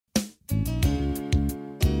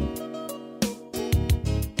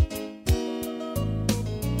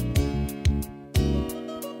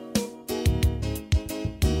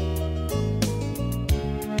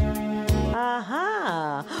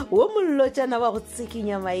o mollotšana wa go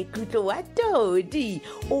tsekinya maikutlo wa todi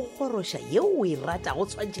o goroša yeo o e rata go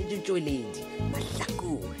tshwantšhetše tšweledi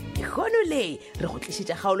mahlakong lekgono le re go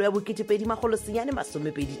tlišitša kgaolo ya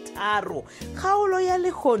bo22023 kgaolo ya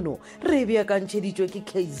lekgono re beakantšheditšwe ke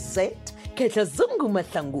KZ Ketla Zungu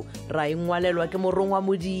Mahlangu ra ingwalelwa ke morongwa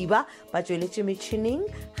Modiba ba tšweletše metšhineng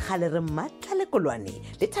gale re matla lekolwane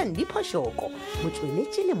le Thandi Phoshoko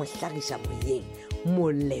motšweletše le mohlagiša moyeng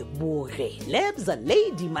Moleboge Lebza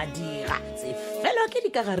Lady Madira sefelwa ke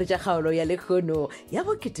dikagare tša kgaolo ya lekgono ya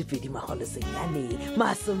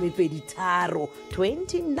bo22023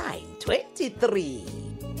 2923.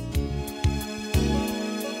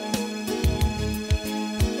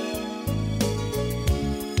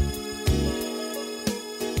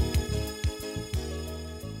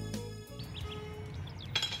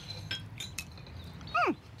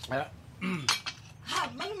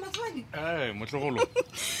 Motlogolo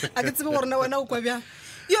a ke tsebe gore na wena o kwa bjang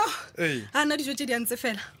yo a na dijo tše di antse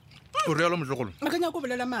fela o realo motlogolo a kanya go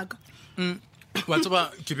bolela maaka wa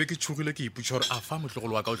tseba ke be ke tshogile ke iputša gore a fa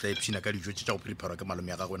motlogolo wa ka o tla epšhina ka dijo tše tša go prepara ke malome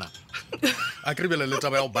ya gago na a ke rebela le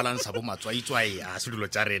taba ya go balansa bo matswaitswai a se dilo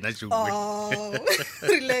tša rena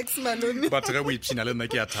relax malome batho ge bo epšhina le nna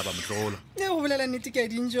ke ya thaba motlogolo e go bolela nnete ke a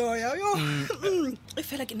dinjoya yo e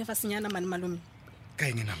fela ke ne fa senyana mane malome ka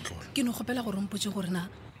eng na motlogolo ke no gopela gore mpotse gore na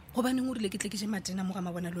gobaneng o rile ke tle ke je matena mo ga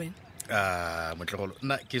mabona le wena motlogolo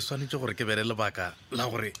nna ke swanetse gore ke bere lebaka la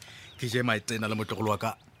gore ke je matena le motlogolo wa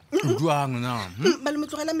ka duang na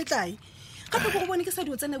malome tlogela metlae gape go bone ke sa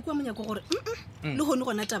dio tsena kua monyako gore le gone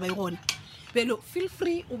gona taba e gona belo feel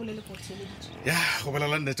free o bolele go tsheleditse ya go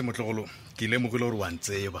bolela nnete motlogolo ke ile mogile gore wa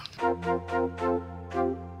ntseba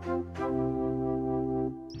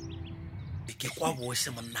ke kwa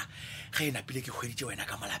bose monna ga ena pile ke hweditse wena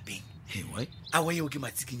ka malapeng a wa eo ke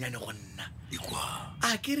matsikinyane go nna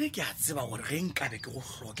a ke re ke a tseba gore ge nkabe ke go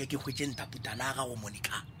hloke ke hwetse ntaputana ga go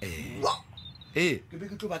Monica ke be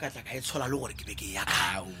ke tlo ba ka tla ka e tshola le gore ke be ke ya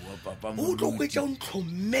ka o tlo hwetsa o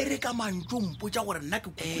ntlhommere ka mantso mpotsa gore nna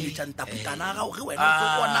ke kukuletša ntaputana ga go ge wena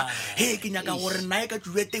o bona he ke nyaka gore nna e ka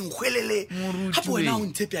tšueteng hwelele gape wena o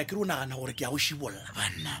ntshepe ya ke re o nagana gore ke ya go šibolla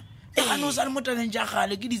banna Ano sa le motaneng ja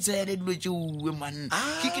gale ke ditshele dilo tšeuwe man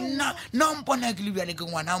ke nna mpona ke le bjale ke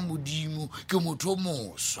ngwana modimo ke motho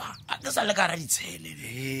moswa a ke sa le ka ra ditshele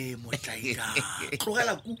motlaika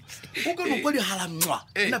tlogela ku o ka no kwa di halamwa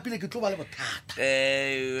nna pele ke tlo ba le bothata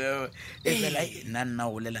fela nna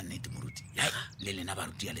o lela nnete moruti le lena ba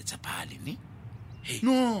ruti ya letshapale ne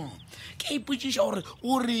no ke ipotšiša gore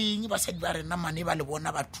o reng basadi ba rena mane ba le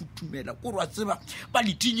bona ba thutumela kore wa tseba ba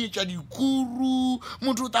le tinyetša dikuru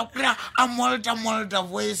motho o ta kry-a a molta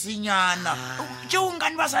voicenyana tšeo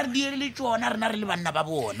nkane ba sa re dielele tšona rena re le banna ba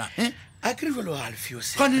bona a ke re jalo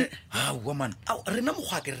Alfios man rena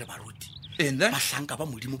mokgwa ke re baruti bahlanka ba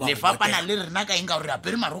modimo ba lefapana le rena ka eng ka gore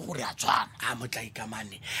apere marogo re a tshwana a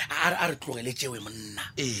motlaika-mane a re tlogele tšewe monna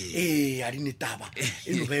a dine taba e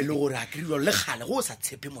no be e le gore a kerilwa le gale go o sa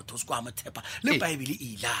tshepe motho o se ko a motshepa le baebele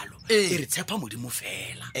e ilalo e re tshepa modimo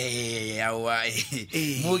fela awa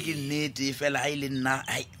mo ke nnete fela ga e le nna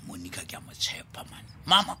Monica ke a motshepa man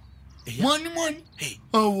mama mone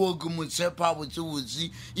awa ke motshepa botsebotse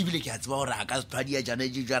ebile ke a tseba gore a ka sephadia jana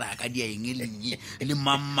je jwa re a ka dia eng e lenye le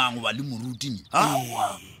mammang goba le morutini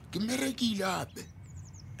awa ke mmerekile ape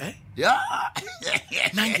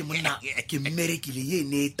nanke monna ke mmerekile ye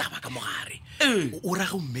ne e taba ka mogare o ra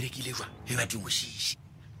go mmerekile jwa e ba dingošiši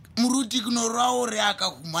moruti ke no ra gore a ka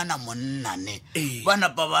humana monnane ba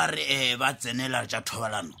napa ba re ba tsenela tša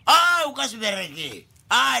thobalano o ka se bereke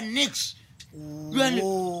nix jale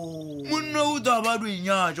monna o ta ba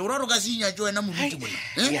doinyatša gore ro ka se inyatše wena moruti mona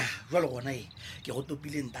jalo gona ke go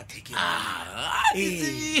topile ntathekeng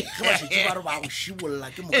ge ba šetse ba re ba go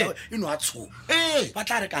šibolla ke moka e no a tshogo ba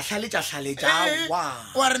tla re ka hlaletša wa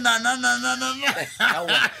re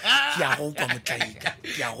ke a go kwa motlaika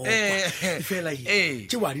ke a go kwa fela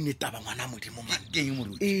tše wa dine taba ngwana modimo man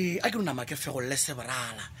a ke ronama ke fegolle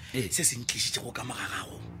seborala se se ntlišitše go ka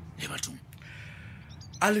mogagago bathong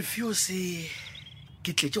Alfios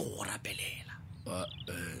ke tletse go rapelela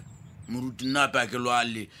moruti nna pa ke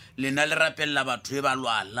lwale lena le rapelela batho e ba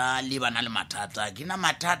lwala le bana le mathata ke na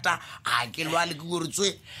mathata a ke lwale ke gore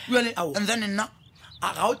tswe jale and then nna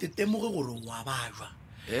ga o tetemoge gore wa bajwa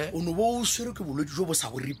o no bo o swere ke bolwetši jo bo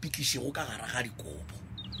sa go repitlišego ka gara ga dikobo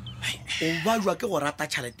o bajwa ke go rata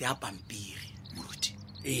tšhelete ya pampiri moruti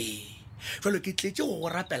jalo ke tletse go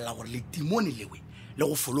rapelela gore letimone lewe le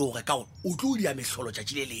go fologe ka gore o tlo o dia mehlolo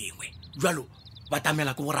tšatši le lengwe jalo ba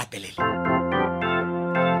tamela ke go rapelele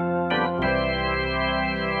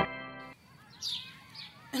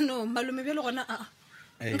no malome bjale gona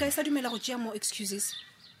nka e sa dumela go tšea mo excuses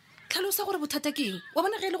tlhalosa gore bothata ke eng wa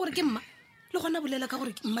bona ge e le gore ke mma le gona bolela ka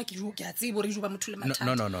gore mma ke jo ke a tsebo re jo ba motho le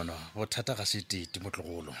mathata no bothata ga se tete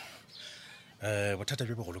motlogolo bothata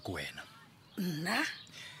bjo bogolo ke wena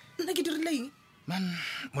nna ke dirile eng man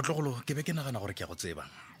motlogolo ke be ke nagana gore ke ya go tseba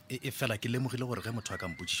e fela ke lemogile gore ge motho a ka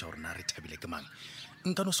mpotsiša gore na re thabile ke mang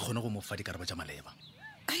nka no se kgone go mo fa dikarabo tša maleba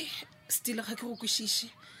stile ga ke go kwešiše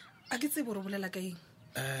a ke tsebo re bolela ka eng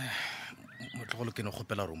motlogolo ke no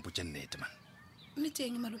kgopela gore mpotse nnete man nnete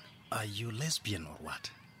eng malome are you lesbian or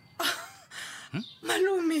what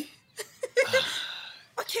malome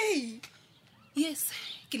okay yes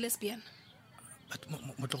ke lesbian but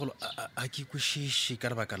motlogolo a ke kwešiše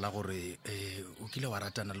ka lebaka la gore o kile wa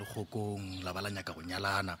ratana le kgokong la ba la nyaka go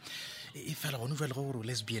nyalana e fela gone jwa le gore o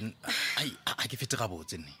lesbian a ke fete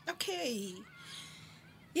gabotse nne okay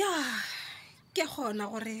ya ke gona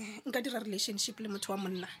gore nka dira relationship le motho wa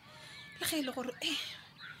monna le ge e le gore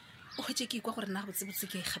o hwetse ke ikwa gore na botsebotse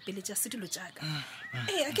ke gapeletša se dilo jaaka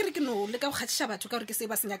a ke re ke no le ka go kgatšiša batho ka gore ke se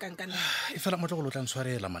ba se nyakang ka nna e fela motlogolo o tla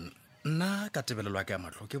ntshwarela man nna ka tebelelwa ke ya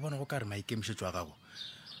matlho ke bona go ka re maikemišetšo a gago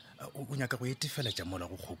o nyaka go etefeletša mola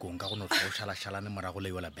go kgokong ka go no tla o šalašalane morago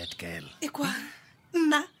le yola bad girl kwa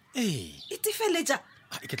nna etefeletša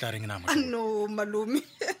ke tla reng na no malome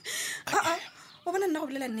o bona nna go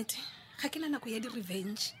bolela nnete ga ke na nako ya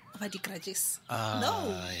di-revenge goba di-grudges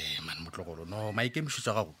man motlogolo no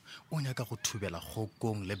maikemišetšo a gago o nyaka go thubela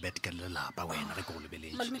kgokong le bad girl lelapa wena ge ke go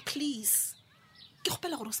lebeletše malome please ke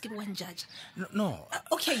gopela gore o se ke be wa njudge no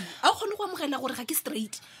okay a o kgone go amogela gore ga ke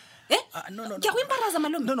straight ke a go embaraza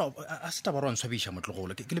malome no a se taba re wa ntshwabiša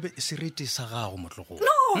motlogolo ke lebe seriti sa gago motlogolo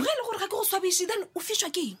no ge e le gore ga ke go swabiše then o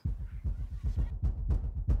fišwa ke eng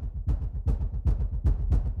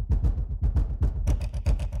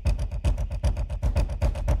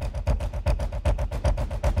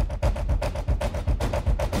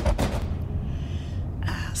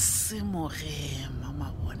semoge mama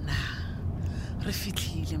bona re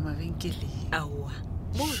fitlhile mabenkeleng aowa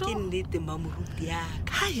mo ke nnete Moruti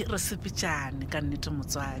yaka hai re sepetšane ka nnete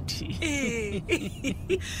motswadi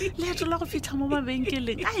leeto la go fitlha mo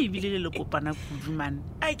mabenkeleng a ebile le kopana kudu man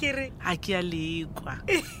a kere a ke a lekwa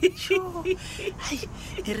hai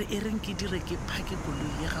e reng ke dire ke phake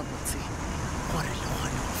koloi ye gabotse gore le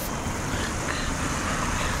gone go fola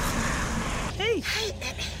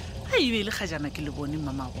e le kgajana ke le bone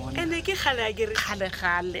mama bona ene ke gale a kere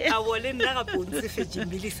gale a bole nna ga bontse fetse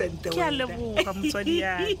millisente ke a leboga motswadi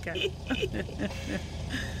yaka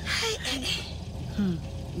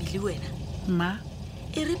mile wena ma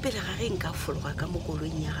e re pele ga ge nka fologa ka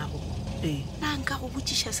mokolong ya gago na nka go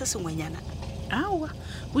botšiša se sengwenyana aowa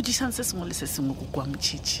botsisang se sengwe le se sengwe ko kwa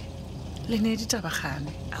motšhitši le ne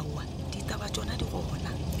ditabagane aowa ditaba tsona di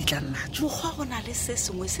gona di tla nnatso mokgwa go na le se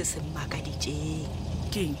sengwe se se mmakaditšeng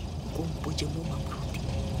keng kompotse mo Moruti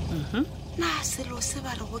na selo se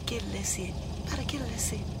ba re go ke lese ba re ke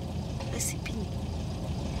lesipini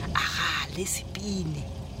aga lesipini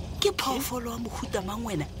ke phoofolo wa mohuta mang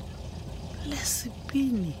wena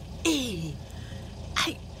lesipini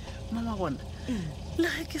ai mama bona le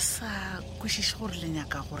ge ke sa kwešiše gore le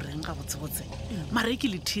nyaka goreng ga botsebotse mare ke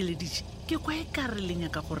le theeleditše ke kwa e ka re le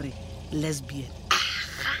nyaka gore lesbian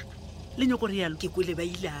le nyako re yalo ke kwele ba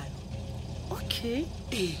ilalo okay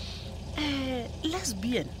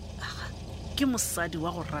lesbian ke mosadi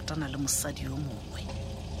wa go ratana le mosadi yo mongwe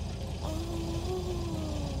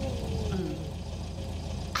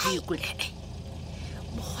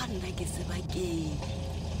mokgwanna ke tseba gay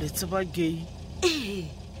le tseba gay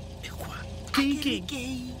ekwa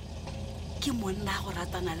gay ke monna go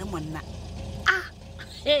ratana le monna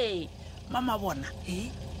hey mama bona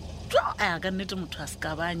a ka nnete motho a se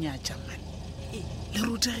ka ba nyatša mane le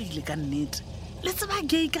rutegile ka nnete le tseba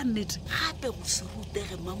gay ka nnete gape go se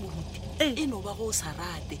rutege Moruti e no ba go sa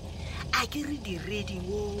rate a ke re di-radio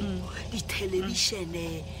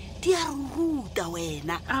di-televišene di a re ruta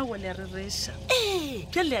wena awa le a re reša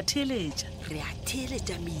ke le a theeletša re a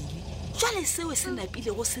theeletša mele jwale seo se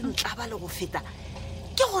napile go se ntlaba le go feta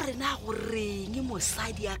ke gore na go reng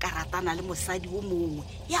mosadi a ka ratana le mosadi o mongwe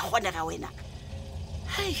ya kgonega wena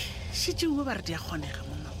hai šitšengwe ba re di a kgonega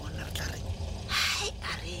mama bona re tla re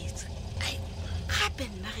a retse gape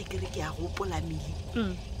nna ge ke re ke a gopola mele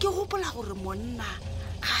ke gopola gore monna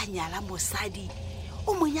ga a nyala mosadi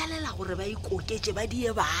o mo nyalela gore ba ikoketse ba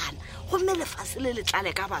die bana gomme lefase le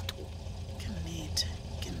letlale ka batho ke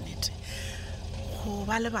nnete go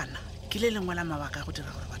ba le bana ke le lengwe la mabaka a go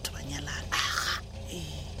dira gore batho ba nyalane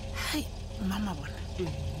hai mama bona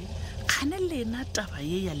kgane lena taba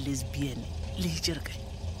ye ya lesbian le itšere kae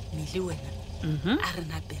mele wena a re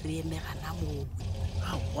nape re emegana moo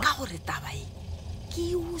ka gore taba e ke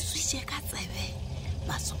e utswitše ka tsebe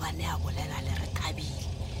masobane a bolela le re Thabile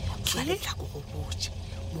jwale tla go go botse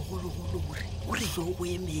mogologolo o re go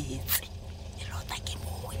emetse e lota ke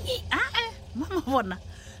monye mama bona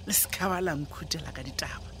le sekaba la nkhutela ka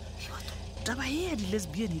ditaba taba ye ya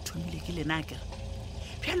di-lesbian e thomile ke lena kere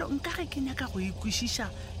bjalo nka ge ke nyaka go ikwešiša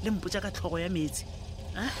le mpotsa ka tlhogo ya metsi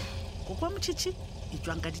go kwa motšhitšhi e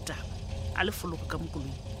tswang ka ditaba a le fologo ka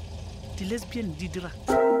mokoloi di-lesbian di dira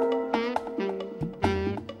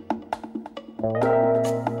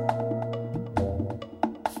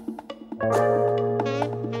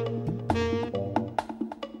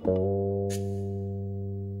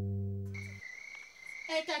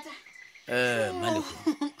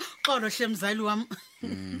hle mzali wam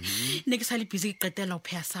ne ke sa le busy ke qetela go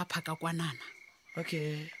pheya sapha ka kwanana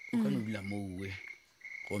okay o ka no dula mowe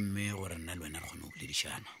gomme gore nna le wena re kgone go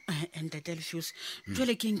boledišana ntate Alfios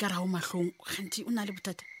jwale ke nka rao mahlong ganti o na le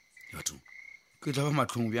bothata batho ke tla ba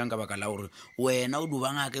matlhong bjang ka baka la gore wena o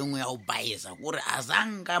duba ngaka engwe ya go baesa gore a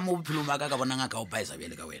zanka mo bophelong ba ka bona ngaka go baesa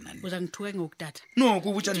bjale ka wena o jang thuka ngwe o tata no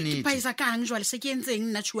go botsa nnete baesa kang jwale se ke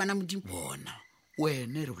entseng nna tšhuana modimo bona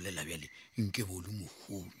wena re bolela bjale nke bolo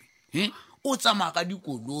mohumi o tsamaya ka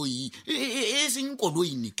dikoloi e seng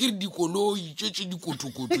koloine ke re dikoloi tše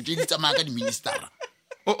dikotokoto tše di tsamaya ka di-ministera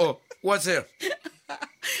what's here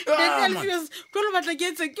Alfios ke lo batla ke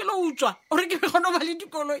etse ke lo utswa ore ke kgona ba le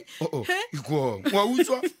dikoloi iko wa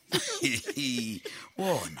utswa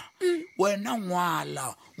bona wena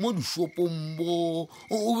ngwala mo dishopong bo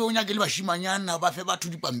o be o nyake le bashimanyana ba fe batho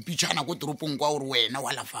dipampitšhana ko toropong kwa gore wena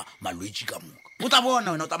wa lafa malwetši ka moka o tla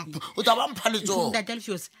bona wena o tla ba mpha letsogo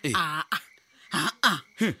Alfios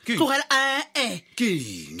tlogela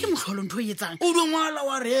ke motlholo ntho e etsang o do ngwala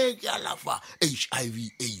wa re ke alafa HIV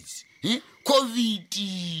AIDS COVID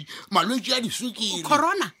malwetši a disukiri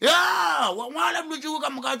corona ya wa ngwala bolwetši ka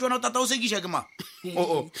moka tsona o tata o sekiša ke ma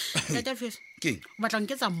Alfios ke o batla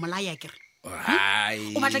nketsa mmolaya kere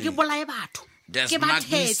o batla ke bolaye batho ke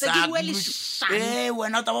bathetse ke bue lešane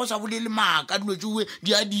wena o taba o sa bolele maaka dilwetši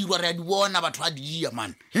di a dirwa re a di bona batho a dia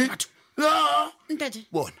man ntate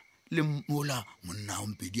bona le mola monna o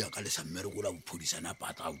mpedi a ka le sa mmereko la bophodisana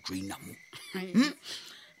pata o joina mo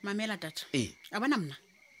mamela tata a bona mna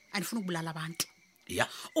a di funa go bulala abantu ya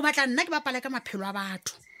o batla nna ke bapala ka maphelo a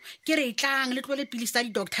batho ke re tlang le tlole pilisi tsa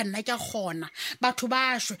di-doctor nna ke a kgona batho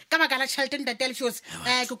ba shwe ka baka la tšhelete ntate Alfios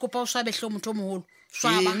ke kopa o swabetlhe motho o mogolo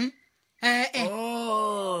swaba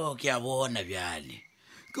ke a bona bjale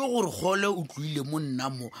ke gore Kgole o tloile mo nna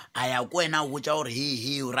mo a ya ko wena o botsa gore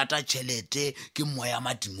he o rata tšhelete ke moya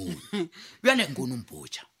matimong bjale nko no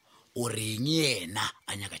mpotsa o reng yena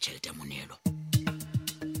a nyaka tšhelete ya monelo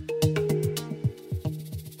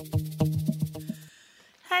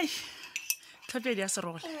hai tlhapedi ya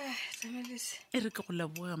serole e re ke go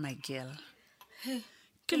leboga Michael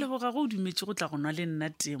ke leboga go dumetše go tla go nwa le nna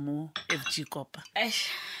temo FG Kopa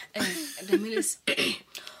Damilis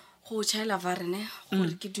go tšhaela varene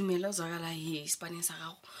gore ke dumela o zwakala ye spaneng sa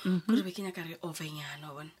gago gore be ke nyaka re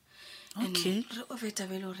overnyana bona okay re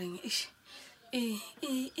overtabele o reng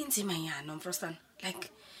e nzimanyana mfrostan like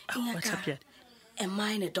inyaka am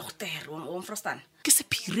I a doctor mfrostan ke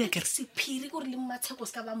sephiri ke sephiri gore le mmatsheko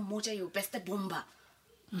se ka ba mmotsa yo best bomba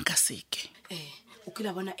nka seke o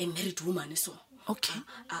kila bona a married woman so okay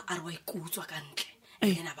a re wa ikutswa ka ntle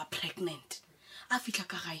and a ba pregnant a fitla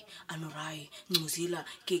ka gae a no rai ngozila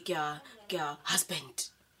ke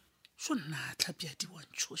husband so nna tlhapiadi wa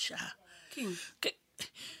ntšhoša ke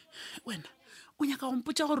wena o nyaka go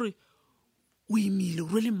mpotsa gore o imile o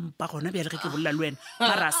rwele mpa gona bjale ge ke bolela le wena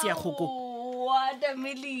mara a se ya kgoko Ke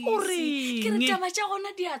re taba tša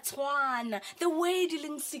gona di a tshwana the way di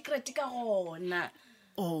leng secret ka gona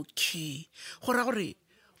okay go ra gore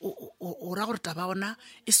o ra gore taba ona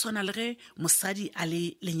e swana le ge mosadi a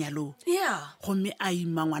le lenyalo gomme a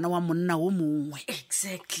ima ngwana wa monna o mongwe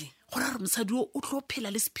exactly go ra gore mosadi o tlo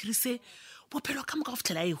phela le sephiri se bophelo ka moka go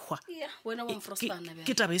fitlhela a ekgwa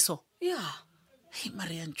ke taba eso hei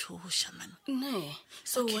mare ya ntšhoša man ne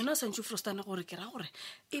so wena o santse frostana gore ke ra gore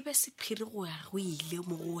e be sephiri go ya go ile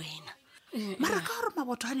mo go wena mara ka gore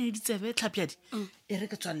mabotho a ne ditsebe tlhapiadi e re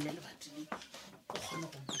ke tswalele le batho o kgone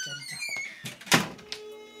go mpotsa ditaba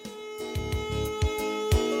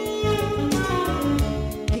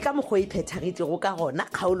ka mokgwa iphethagetšego ka gona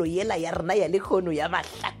kgaolo yela ya rena ya lekgono ya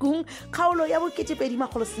mahlakong kgaolo ya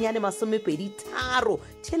 2023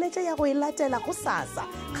 tšhelete ya go e latela go sasa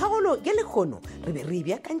kgaolo ya lekgono re be re e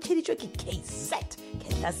bjakantšheditšwe ke KZ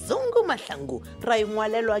Ketla Zungu Mahlangu ra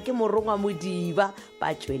ingwalelwa ke Morongwa Modiba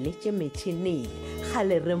ba tšweletše metšhineng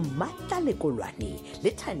gale re mmatla lekolwane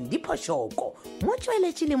le Thandiphošoko mo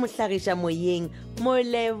tsweletše le mohlagiša moyeng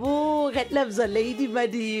Moleboge Lebza Lady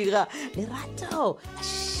Madira Lerato a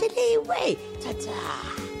šhelewe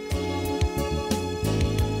thata.